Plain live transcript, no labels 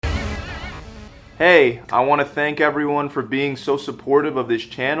Hey, I want to thank everyone for being so supportive of this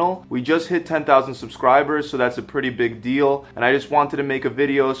channel. We just hit 10,000 subscribers, so that's a pretty big deal. And I just wanted to make a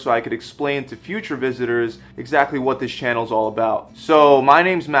video so I could explain to future visitors exactly what this channel is all about. So my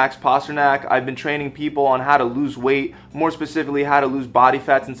name's Max Pasternak. I've been training people on how to lose weight, more specifically how to lose body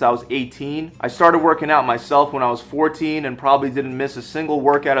fat since I was 18. I started working out myself when I was 14 and probably didn't miss a single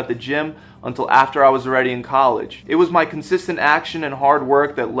workout at the gym until after I was already in college. It was my consistent action and hard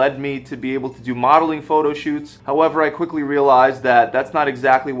work that led me to be able to do modeling photo shoots. However, I quickly realized that that's not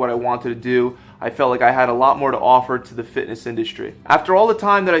exactly what I wanted to do. I felt like I had a lot more to offer to the fitness industry. After all the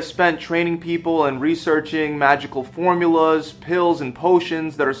time that I spent training people and researching magical formulas, pills, and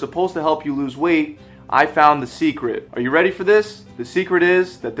potions that are supposed to help you lose weight, I found the secret. Are you ready for this? The secret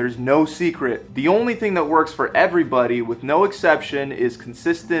is that there's no secret. The only thing that works for everybody, with no exception, is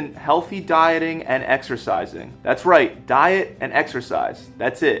consistent, healthy dieting and exercising. That's right, diet and exercise.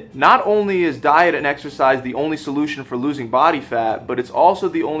 That's it. Not only is diet and exercise the only solution for losing body fat, but it's also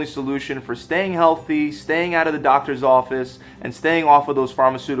the only solution for staying healthy, staying out of the doctor's office, and staying off of those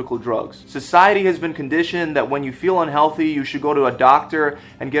pharmaceutical drugs. Society has been conditioned that when you feel unhealthy, you should go to a doctor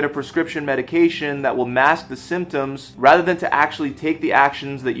and get a prescription medication that will mask the symptoms rather than to actually take the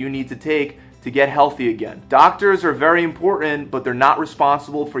actions that you need to take to get healthy again. Doctors are very important, but they're not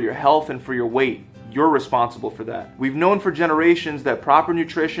responsible for your health and for your weight. You're responsible for that. We've known for generations that proper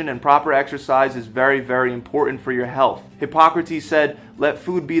nutrition and proper exercise is very, very important for your health. Hippocrates said, "Let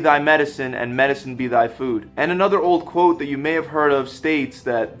food be thy medicine and medicine be thy food." And another old quote that you may have heard of states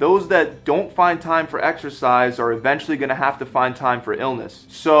that those that don't find time for exercise are eventually going to have to find time for illness.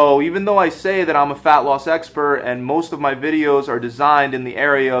 So even though I say that I'm a fat loss expert and most of my videos are designed in the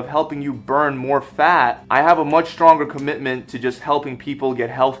area of helping you burn more fat, I have a much stronger commitment to just helping people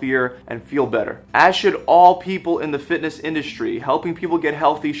get healthier and feel better. As should all people in the fitness industry. Helping people get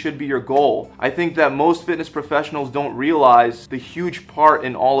healthy should be your goal. I think that most fitness professionals don't realize the huge part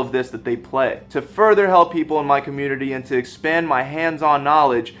in all of this that they play. To further help people in my community and to expand my hands-on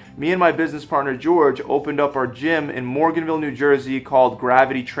knowledge, me and my business partner George opened up our gym in Morganville, New Jersey called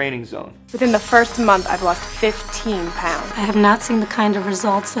Gravity Training Zone. Within the first month, I've lost 15 pounds. I have not seen the kind of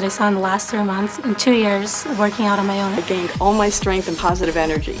results that I saw in the last 3 months in 2 years of working out on my own. I gained all my strength and positive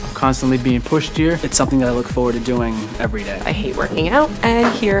energy. Constantly being pushed here, it's something that I look forward to doing every day. I hate working out,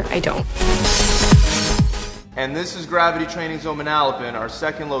 and here I don't. And this is Gravity Training Zone Manalapan, our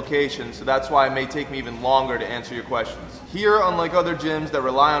second location, so that's why it may take me even longer to answer your questions. Here, unlike other gyms that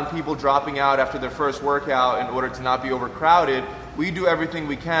rely on people dropping out after their first workout in order to not be overcrowded, we do everything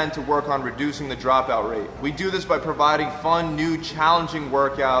we can to work on reducing the dropout rate. We do this by providing fun, new, challenging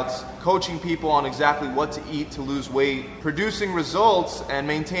workouts, coaching people on exactly what to eat to lose weight, producing results, and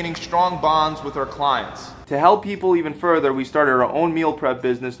maintaining strong bonds with our clients. To help people even further, we started our own meal prep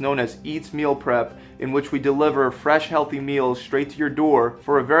business known as Eats Meal Prep, in which we deliver fresh, healthy meals straight to your door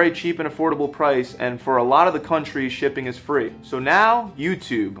for a very cheap and affordable price, and for a lot of the country, shipping is free. So now,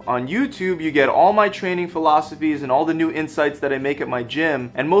 YouTube. On YouTube, you get all my training philosophies and all the new insights that I make at my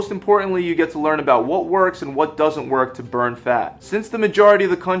gym, and most importantly, you get to learn about what works and what doesn't work to burn fat. Since the majority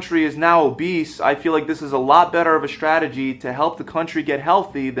of the country is now obese, I feel like this is a lot better of a strategy to help the country get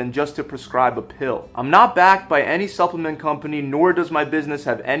healthy than just to prescribe a pill. I'm not backed by any supplement company, nor does my business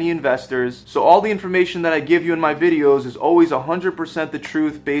have any investors, so all the information that I give you in my videos is always 100% the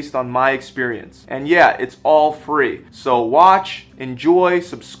truth based on my experience. And yeah, it's all free. So watch, enjoy,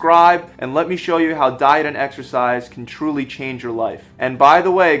 subscribe, and let me show you how diet and exercise can truly change your life. And by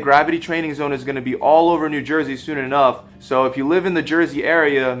the way, Gravity Training Zone is going to be all over New Jersey soon enough, so if you live in the Jersey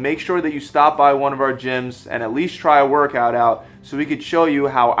area, make sure that you stop by one of our gyms and at least try a workout out so we could show you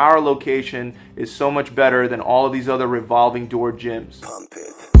how our location is so much better than all of these other revolving door gyms. Pump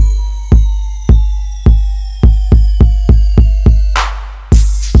it.